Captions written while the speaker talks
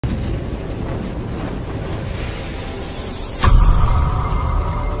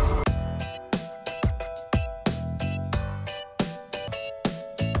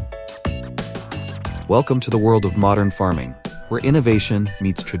welcome to the world of modern farming, where innovation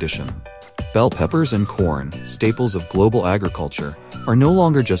meets tradition. Bell peppers and corn, staples of global agriculture, are no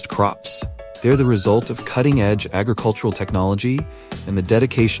longer just crops. They're the result of cutting-edge agricultural technology and the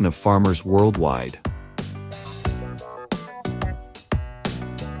dedication of farmers worldwide.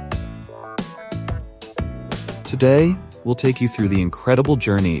 Today, we'll take you through the incredible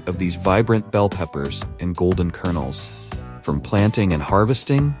journey of these vibrant bell peppers and golden kernels. From planting and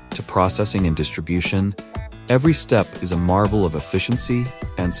harvesting to processing and distribution, every step is a marvel of efficiency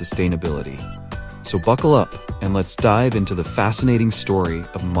and sustainability. So buckle up and let's dive into the fascinating story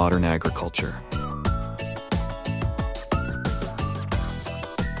of modern agriculture.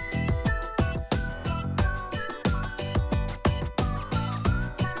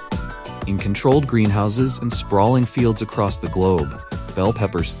 In controlled greenhouses and sprawling fields across the globe, bell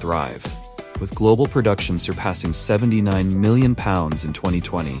peppers thrive. With global production surpassing 79 million pounds in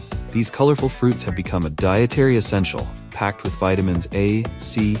 2020, these colorful fruits have become a dietary essential, packed with vitamins A,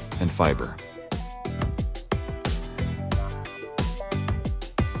 C, and fiber.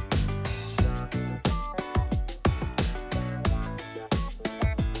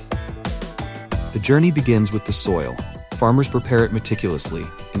 The journey begins with the soil. Farmers prepare it meticulously,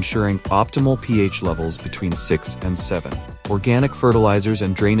 ensuring optimal pH levels between 6 and 7. Organic fertilizers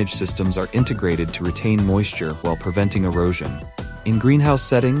and drainage systems are integrated to retain moisture while preventing erosion. In greenhouse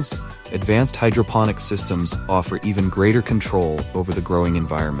settings, advanced hydroponic systems offer even greater control over the growing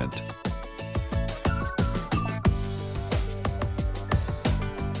environment.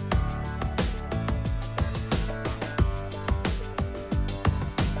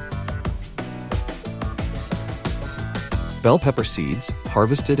 Bell pepper seeds,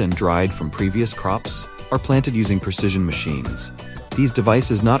 harvested and dried from previous crops, are planted using precision machines. These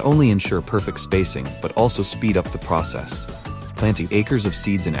devices not only ensure perfect spacing, but also speed up the process, planting acres of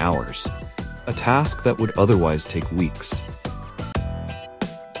seeds in hours, a task that would otherwise take weeks.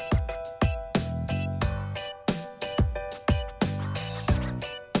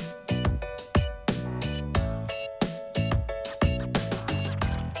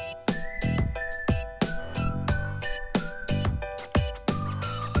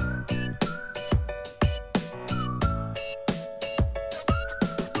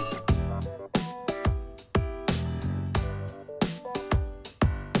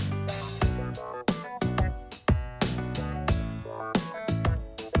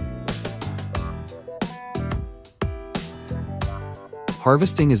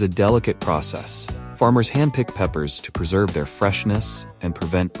 Harvesting is a delicate process. Farmers handpick peppers to preserve their freshness and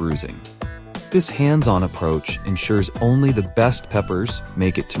prevent bruising. This hands-on approach ensures only the best peppers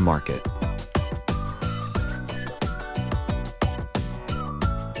make it to market.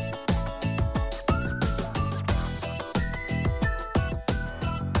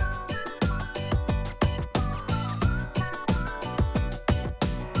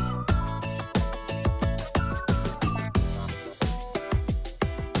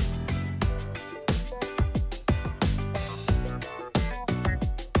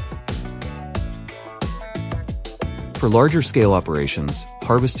 For larger-scale operations,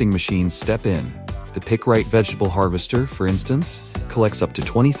 harvesting machines step in. The Pick-Right vegetable harvester, for instance, collects up to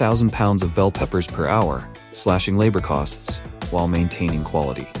 20,000 pounds of bell peppers per hour, slashing labor costs while maintaining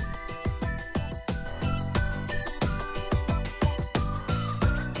quality.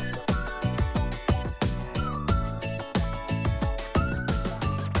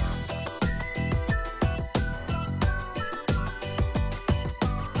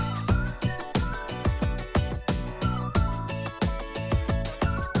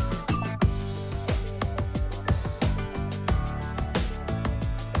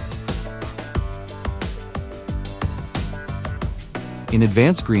 In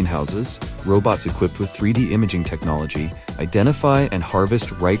advanced greenhouses, robots equipped with 3D imaging technology identify and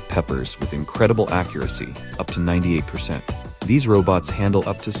harvest ripe peppers with incredible accuracy, up to 98%. These robots handle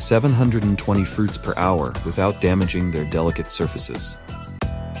up to 720 fruits per hour without damaging their delicate surfaces.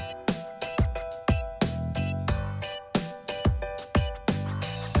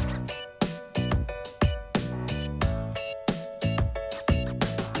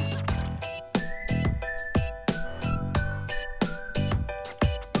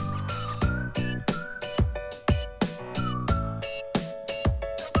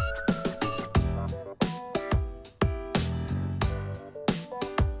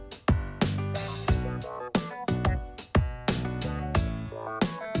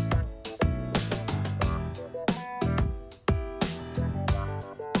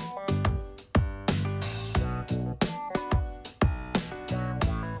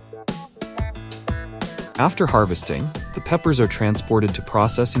 After harvesting, the peppers are transported to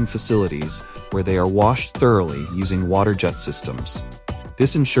processing facilities where they are washed thoroughly using water jet systems.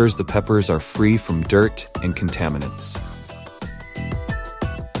 This ensures the peppers are free from dirt and contaminants.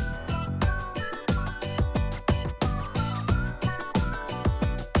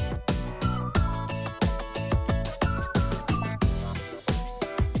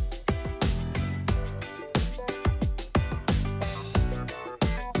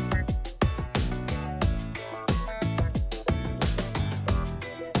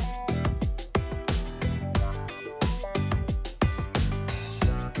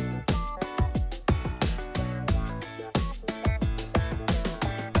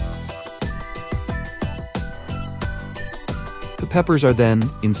 The peppers are then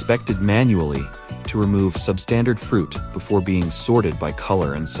inspected manually to remove substandard fruit before being sorted by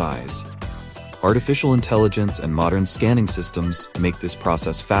color and size. Artificial intelligence and modern scanning systems make this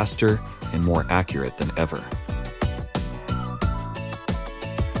process faster and more accurate than ever.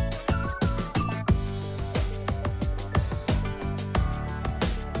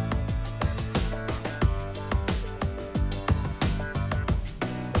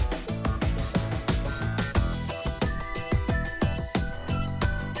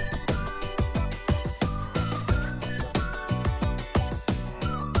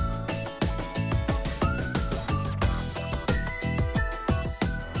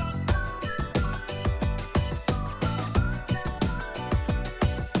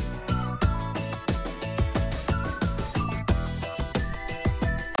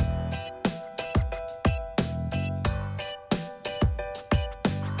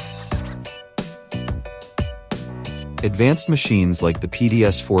 Advanced machines like the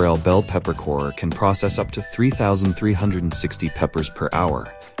PDS-4L bell pepper corer can process up to 3,360 peppers per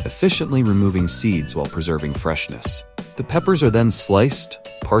hour, efficiently removing seeds while preserving freshness. The peppers are then sliced,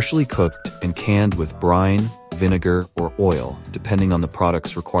 partially cooked, and canned with brine, vinegar, or oil, depending on the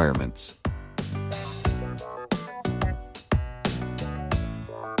product's requirements.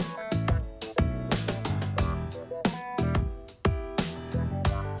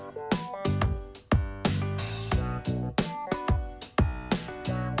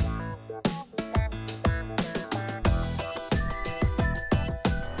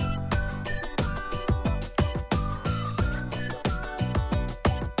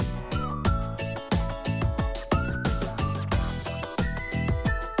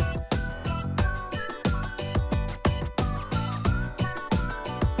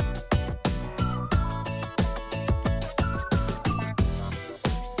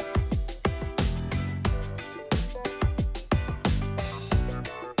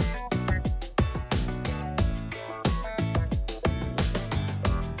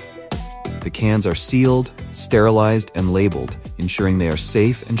 The cans are sealed, sterilized, and labeled, ensuring they are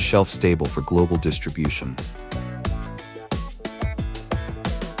safe and shelf-stable for global distribution.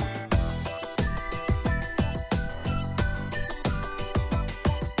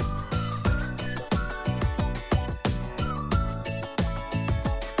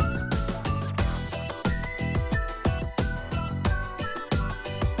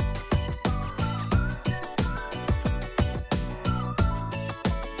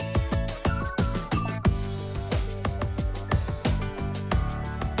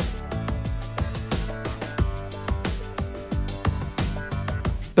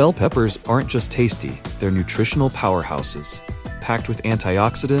 Bell peppers aren't just tasty, they're nutritional powerhouses. Packed with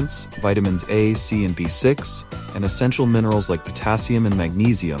antioxidants, vitamins A, C, and B6, and essential minerals like potassium and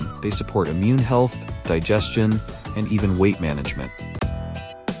magnesium, they support immune health, digestion, and even weight management.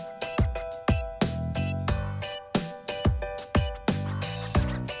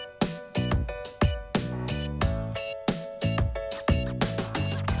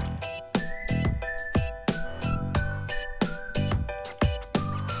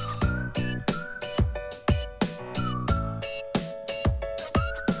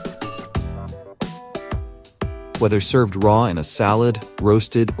 Whether served raw in a salad,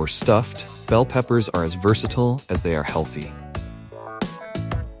 roasted, or stuffed, bell peppers are as versatile as they are healthy.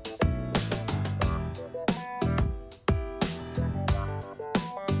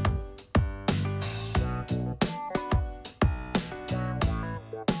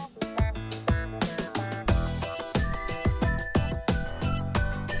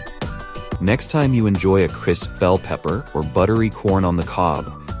 Next time you enjoy a crisp bell pepper or buttery corn on the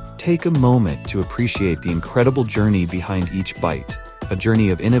cob, take a moment to appreciate the incredible journey behind each bite, a journey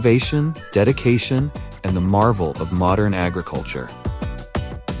of innovation, dedication, and the marvel of modern agriculture.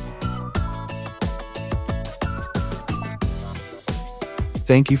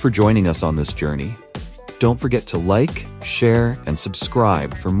 Thank you for joining us on this journey. Don't forget to like, share, and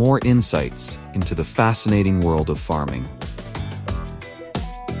subscribe for more insights into the fascinating world of farming.